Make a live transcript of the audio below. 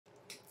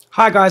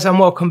Hi guys, and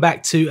welcome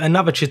back to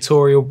another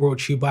tutorial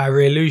brought to you by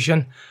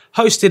Reallusion,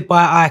 hosted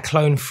by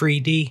iClone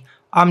 3D.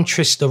 I'm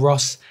Trista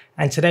Ross,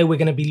 and today we're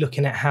going to be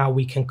looking at how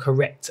we can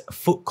correct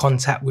foot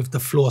contact with the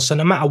floor. So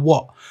no matter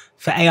what,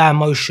 for AI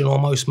motion or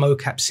most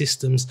mocap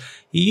systems,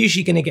 you're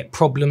usually going to get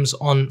problems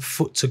on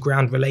foot to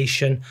ground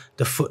relation,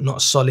 the foot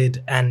not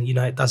solid, and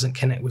it doesn't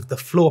connect with the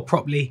floor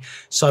properly.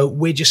 So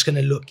we're just going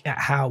to look at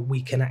how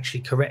we can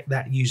actually correct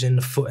that using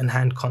the foot and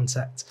hand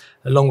contact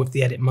along with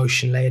the edit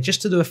motion layer,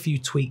 just to do a few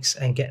tweaks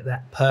and get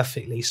that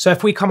perfectly. So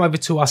if we come over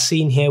to our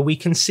scene here, we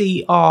can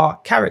see our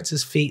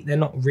character's feet, they're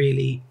not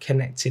really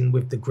connecting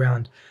with the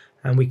ground.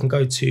 And we can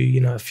go to,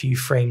 a few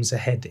frames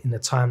ahead in the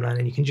timeline,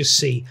 and you can just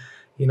see,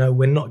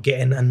 we're not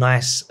getting a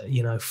nice,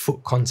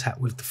 foot contact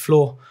with the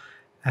floor,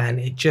 and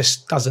it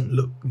just doesn't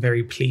look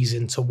very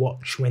pleasing to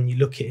watch when you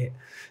look at it.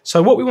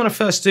 So what we want to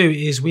first do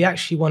is we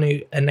actually want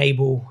to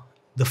enable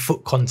the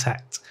foot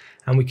contact,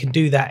 and we can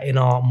do that in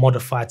our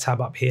modify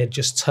tab up here.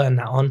 Just turn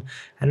that on,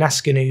 and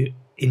that's going to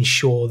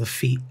ensure the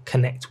feet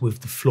connect with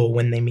the floor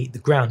when they meet the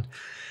ground.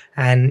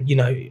 And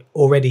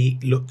already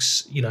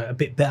looks a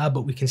bit better,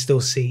 but we can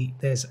still see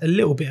there's a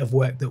little bit of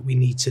work that we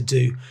need to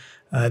do.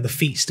 The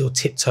feet still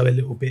tiptoe a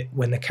little bit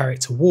when the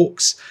character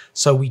walks,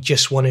 so we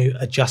just want to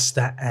adjust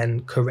that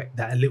and correct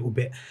that a little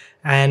bit.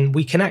 And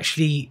we can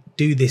actually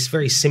do this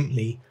very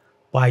simply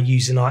by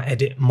using our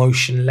edit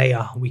motion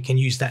layer. We can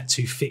use that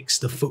to fix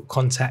the foot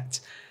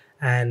contact,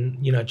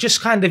 and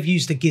just kind of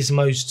use the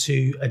gizmos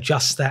to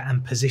adjust that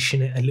and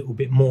position it a little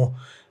bit more.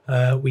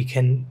 We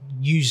can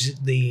use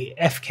the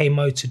FK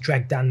mode to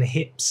drag down the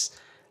hips,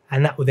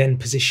 and that will then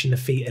position the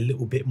feet a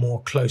little bit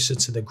more closer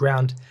to the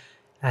ground.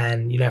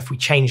 And if we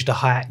change the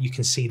height, you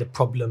can see the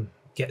problem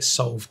gets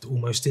solved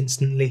almost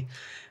instantly.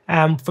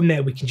 From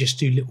there, we can just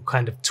do little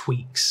kind of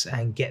tweaks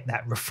and get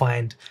that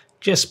refined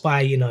just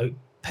by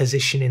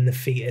positioning the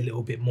feet a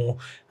little bit more.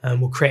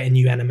 And we'll create a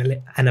new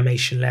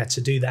animation layer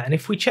to do that. And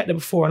if we check the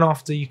before and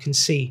after, you can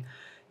see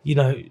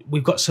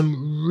we've got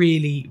some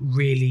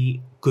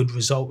really good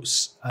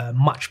results,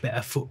 much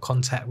better foot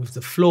contact with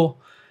the floor,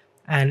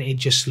 and it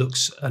just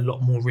looks a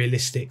lot more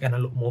realistic and a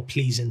lot more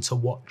pleasing to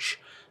watch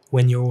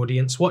when your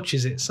audience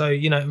watches it. So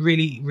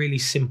really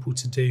simple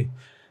to do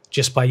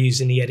just by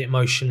using the edit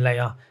motion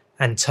layer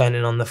and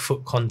turning on the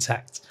foot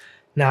contact.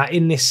 Now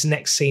in this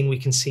next scene, we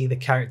can see the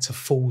character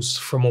falls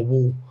from a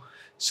wall.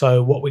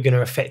 So what we're going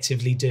to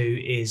effectively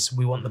do is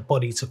we want the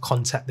body to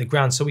contact the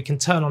ground, so we can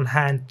turn on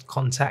hand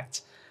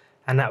contact,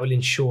 and that will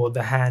ensure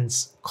the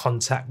hands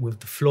contact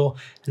with the floor.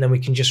 And then we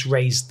can just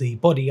raise the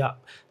body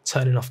up,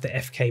 turning off the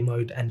FK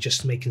mode and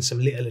just making some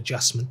little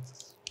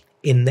adjustments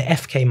in the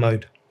FK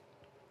mode.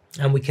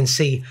 And we can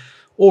see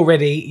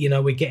already,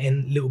 we're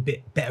getting a little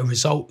bit better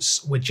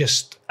results. We're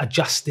just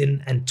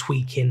adjusting and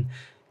tweaking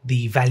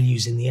the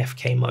values in the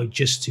FK mode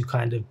just to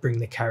kind of bring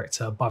the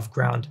character above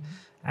ground.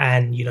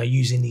 And,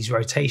 using these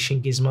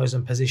rotation gizmos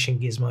and position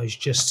gizmos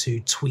just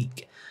to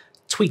tweak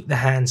the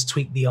hands,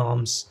 tweak the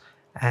arms.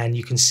 And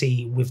you can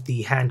see with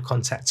the hand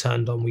contact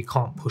turned on, we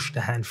can't push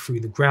the hand through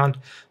the ground.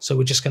 So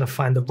we're just going to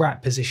find the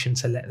right position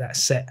to let that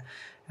set.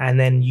 And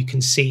then you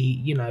can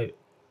see,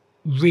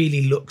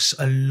 really looks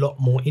a lot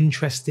more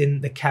interesting.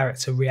 The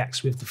character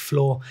reacts with the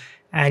floor,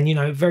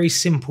 and, very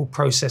simple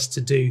process to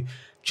do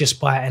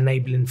just by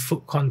enabling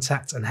foot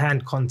contact and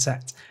hand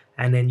contact,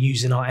 and then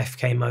using our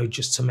FK mode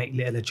just to make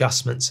little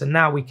adjustments. And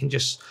now we can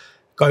just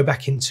go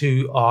back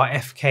into our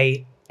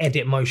FK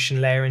edit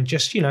motion layer and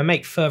just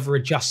make further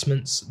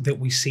adjustments that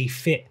we see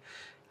fit.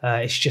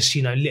 It's just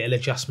little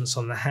adjustments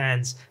on the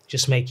hands,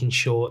 just making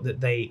sure that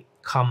they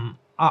come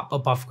up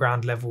above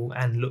ground level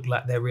and look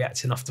like they're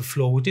reacting off the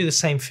floor. We'll do the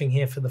same thing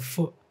here for the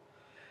foot,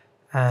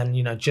 and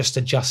just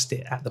adjust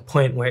it at the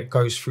point where it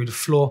goes through the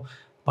floor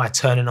by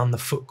turning on the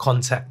foot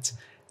contact.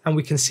 And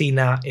we can see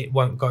now it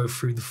won't go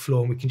through the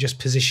floor, and we can just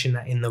position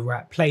that in the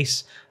right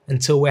place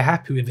until we're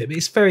happy with it. But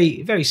it's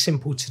very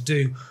simple to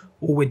do.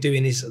 All we're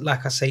doing is,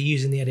 like I say,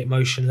 using the edit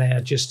motion layer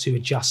just to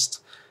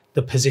adjust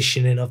the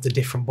positioning of the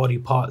different body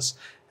parts.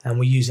 And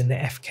we're using the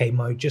FK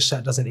mode just so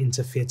it doesn't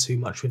interfere too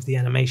much with the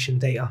animation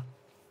data.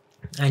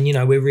 And,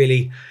 we're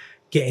really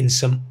getting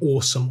some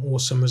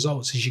awesome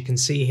results, as you can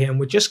see here. And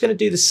we're just going to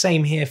do the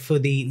same here for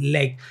the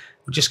leg.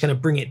 We're just going to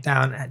bring it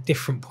down at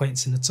different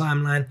points in the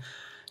timeline,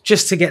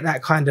 just to get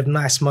that kind of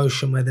nice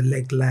motion where the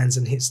leg lands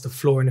and hits the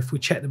floor. And if we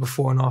check the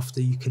before and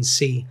after, you can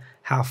see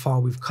how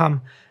far we've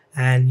come.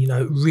 And,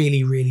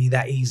 really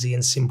that easy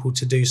and simple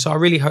to do. So I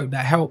really hope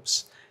that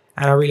helps.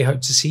 And I really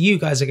hope to see you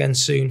guys again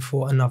soon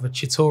for another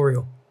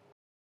tutorial.